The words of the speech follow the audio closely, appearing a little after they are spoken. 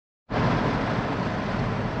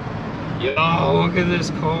Yo, look at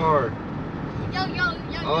this car.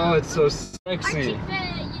 Oh, it's so sexy.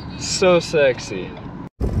 So sexy.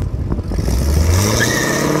 They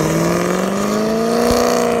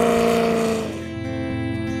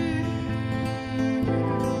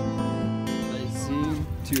seem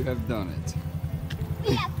to have done it.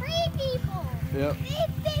 We have 3 people. Yep.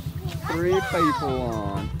 3 people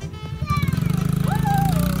on.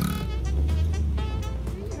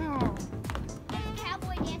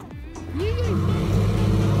 Cowboy dance.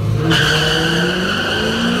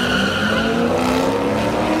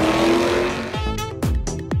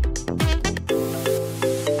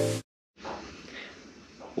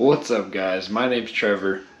 What's up, guys? My name's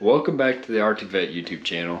Trevor. Welcome back to the Vette YouTube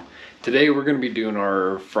channel. Today we're going to be doing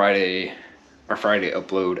our Friday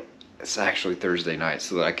upload. It's actually Thursday night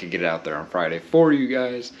so that I could get it out there on Friday for you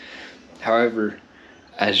guys. However,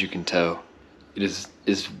 as you can tell, it is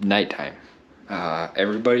nighttime.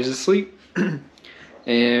 Everybody's asleep,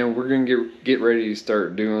 and we're gonna get ready to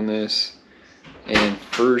start doing this. And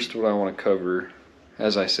first, what I want to cover,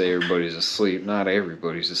 as I say, everybody's asleep. Not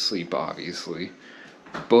everybody's asleep, obviously,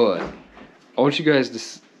 but I want you guys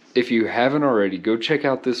to, if you haven't already, go check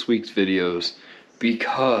out this week's videos,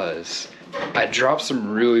 because I dropped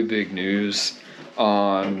some really big news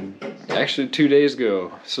on actually 2 days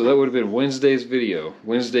ago. So that would have been Wednesday's video.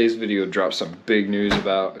 Wednesday's video dropped some big news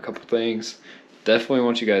about a couple things. Definitely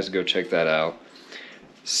want you guys to go check that out.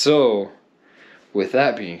 So with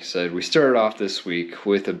that being said, we started off this week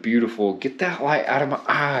with a beautiful, get that light out of my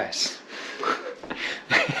eyes.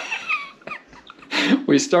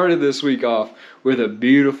 We started this week off with a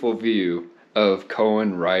beautiful view of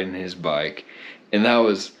Cohen riding his bike. And that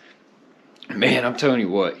was, man, I'm telling you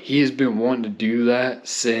what, he has been wanting to do that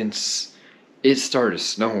since it started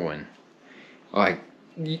snowing. Like,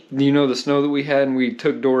 you know, the snow that we had, and we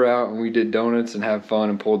took Dora out and we did donuts and had fun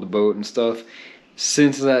and pulled the boat and stuff.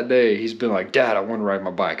 Since that day, he's been like, Dad, I want to ride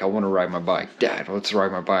my bike. I want to ride my bike. Dad, let's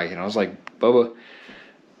ride my bike. And I was like, Bubba,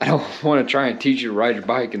 I don't want to try and teach you to ride your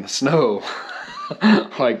bike in the snow.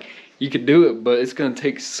 Like, you could do it, but it's going to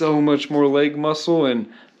take so much more leg muscle,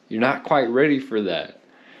 and you're not quite ready for that.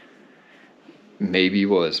 Maybe it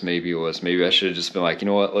was. Maybe I should have just been like, you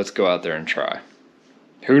know what, let's go out there and try.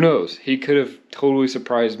 Who knows? He could have totally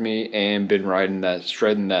surprised me and been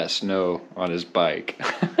shredding that snow on his bike.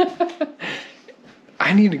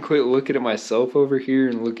 I need to quit looking at myself over here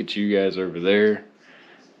and look at you guys over there.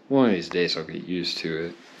 One of these days I'll get used to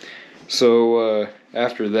it. So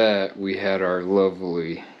after that, we had our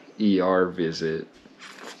lovely ER visit.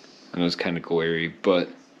 I know it's kind of glary, but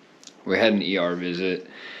we had an ER visit.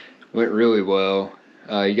 Went really well.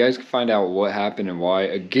 You guys can find out what happened and why.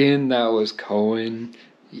 Again, that was Cohen.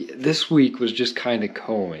 This week was just kind of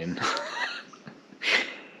Cohen.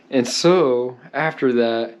 And so, after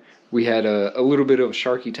that, we had a little bit of a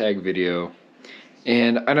Sharky Tag video.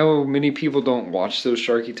 And I know many people don't watch those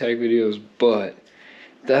Sharky Tag videos, but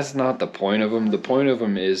that's not the point of them. The point of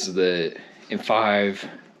them is that in 5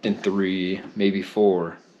 and 3, maybe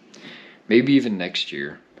 4, maybe even next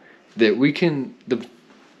year, that we can,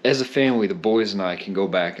 as a family, the boys and I can go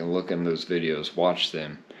back and look in those videos, watch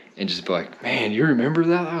them, and just be like, man, you remember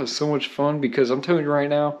that? That was so much fun. Because I'm telling you right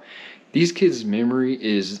now, these kids' memory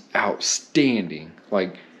is outstanding.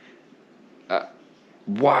 Like,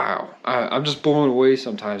 wow. I'm just blown away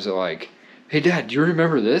sometimes at like, hey, Dad, do you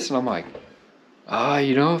remember this? And I'm like,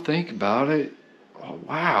 you know, think about it. Oh,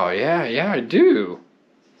 wow, yeah, I do.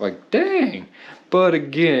 Like, dang. But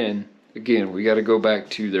again, we got to go back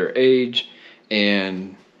to their age,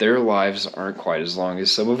 and their lives aren't quite as long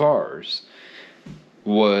as some of ours.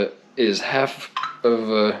 What is half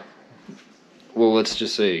of well, let's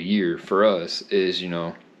just say a year for us is, you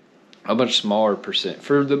know, a much smaller percent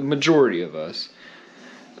for the majority of us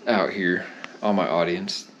out here on my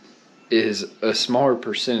audience, is a smaller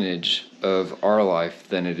percentage of our life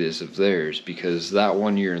than it is of theirs, because that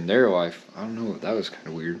 1 year in their life, I don't know, that was kind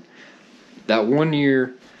of weird. That 1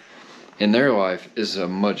 year in their life is a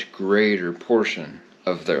much greater portion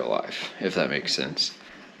of their life, if that makes sense.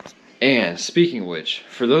 And speaking of which,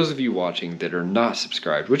 for those of you watching that are not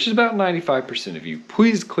subscribed, which is about 95% of you,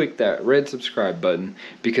 please click that red subscribe button,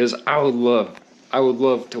 because I would love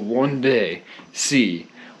to one day see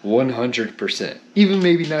 100%, even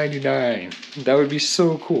maybe 99. That would be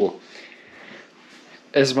so cool.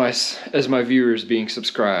 As my viewers being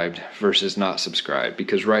subscribed versus not subscribed,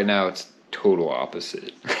 because right now it's total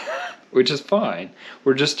opposite. Which is fine.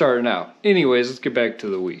 We're just starting out. Anyways, let's get back to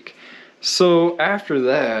the week. So after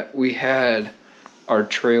that, we had our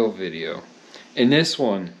trail video. And this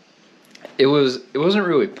one, it wasn't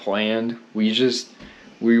really planned. We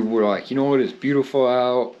were like, you know what, it's beautiful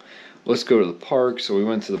out. let's go to the park. So we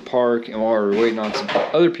went to the park, and while we were waiting on some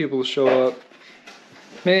other people to show up,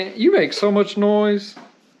 man, you make so much noise.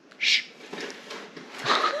 Shh.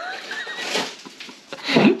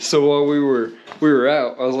 So while we were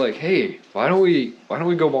out, I was like, hey, why don't we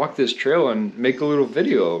go walk this trail and make a little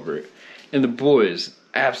video over it? And the boys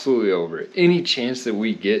absolutely over it. Any chance that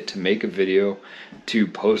we get to make a video to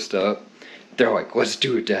post up, they're like, let's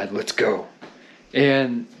do it, Dad, let's go.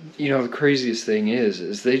 And you know, the craziest thing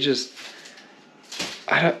is they just,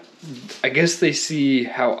 I guess they see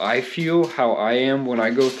how I feel, how I am when I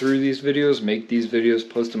go through these videos, make these videos,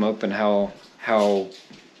 post them up, and how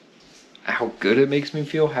good it makes me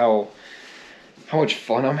feel, how much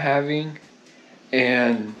fun I'm having.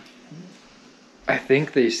 And I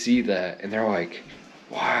think they see that and they're like,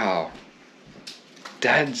 wow,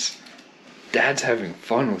 Dad's having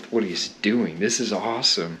fun with what he's doing. This is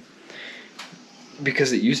awesome.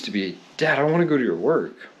 Because it used to be, Dad, I want to go to your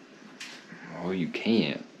work. Well, you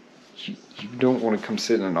can't. You don't want to come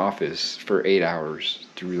sit in an office for 8 hours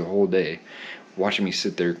through the whole day watching me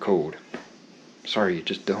sit there cold. Sorry, you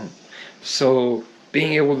just don't. So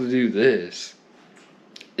being able to do this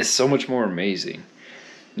is so much more amazing.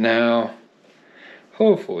 Now,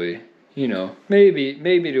 hopefully, you know, maybe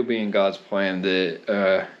it'll be in God's plan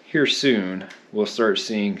that here soon we'll start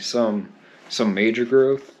seeing some major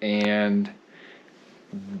growth, and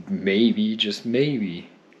maybe, just maybe,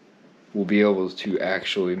 we'll be able to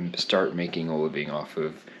actually start making a living off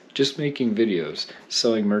of just making videos,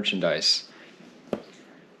 selling merchandise,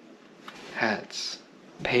 hats,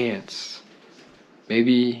 pants,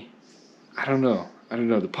 maybe, I don't know.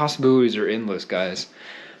 The possibilities are endless, guys.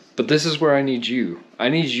 But this is where I need you. I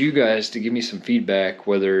need you guys to give me some feedback,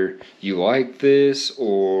 whether you like this,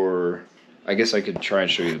 or I guess I could try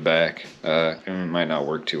and show you the back. It might not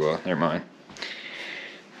work too well. Never mind.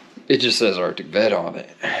 It just says Arctic Vet on it.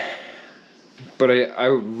 But I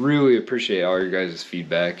really appreciate all your guys'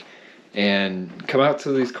 feedback. And come out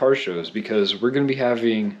to these car shows, because we're going to be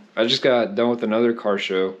having... I just got done with another car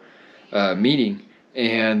show meeting.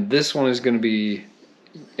 And this one is going to be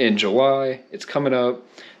in July. It's coming up.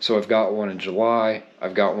 So I've got one in July.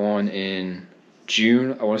 I've got one in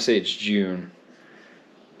June. I want to say it's June.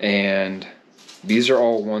 And these are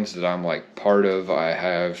all ones that I'm like part of. I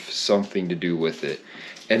have something to do with it.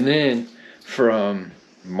 And then from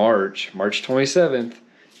March 27th,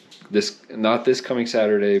 not this coming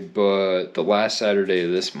Saturday, but the last Saturday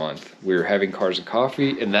of this month, we're having Cars and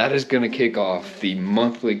Coffee, and that is going to kick off the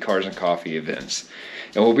monthly Cars and Coffee events.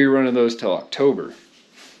 And we'll be running those till October.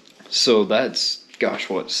 So that's, gosh,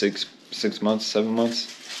 what, 6 months, 7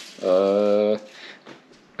 months? I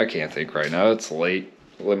can't think right now. It's late.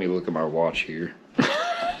 Let me look at my watch here.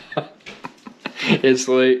 It's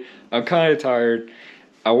late. I'm kind of tired.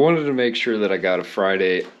 I wanted to make sure that I got a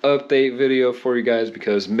Friday update video for you guys,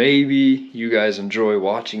 because maybe you guys enjoy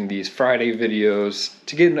watching these Friday videos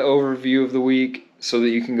to get an overview of the week, so that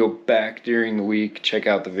you can go back during the week, check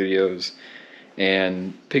out the videos,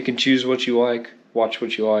 and pick and choose what you like, watch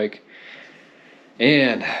what you like.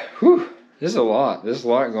 And whew, there's a lot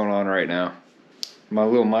going on right now. My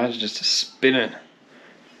little mind's just spinning.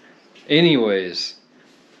 Anyways,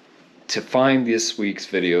 to find this week's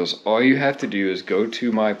videos, all you have to do is go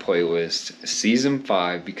to my playlist, Season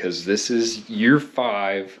 5, because this is year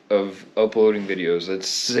 5 of uploading videos. That's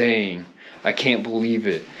saying, I can't believe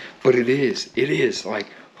it, but it is, like,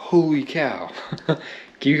 holy cow. Can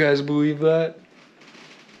you guys believe that?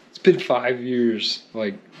 It's been 5 years,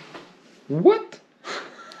 like, what?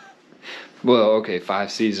 Well, okay,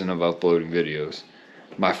 5 seasons of uploading videos.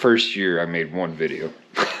 My first year, I made 1 video.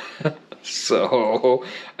 So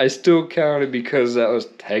I still count it, because that was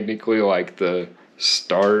technically like the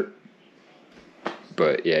start.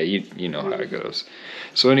 But yeah, you know how it goes.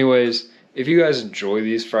 So anyways, if you guys enjoy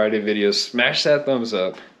these Friday videos, smash that thumbs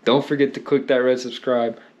up. Don't forget to click that red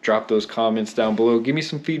subscribe. Drop those comments down below. Give me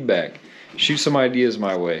some feedback. Shoot some ideas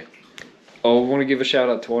my way. Oh, I want to give a shout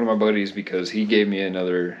out to one of my buddies, because he gave me an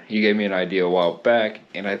idea a while back,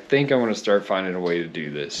 and I think I'm going to start finding a way to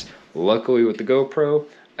do this. Luckily with the GoPro,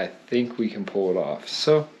 I think we can pull it off.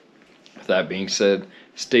 So, with that being said,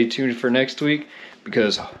 stay tuned for next week,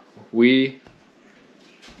 because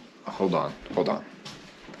hold on.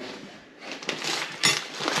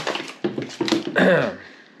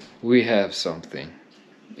 We have something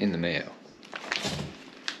in the mail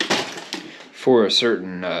for a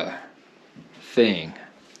certain thing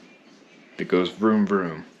that goes vroom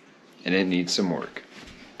vroom, and it needs some work.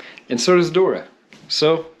 And so does Dora.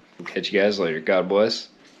 So, we'll catch you guys later. God bless.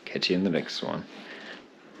 Catch you in the next one.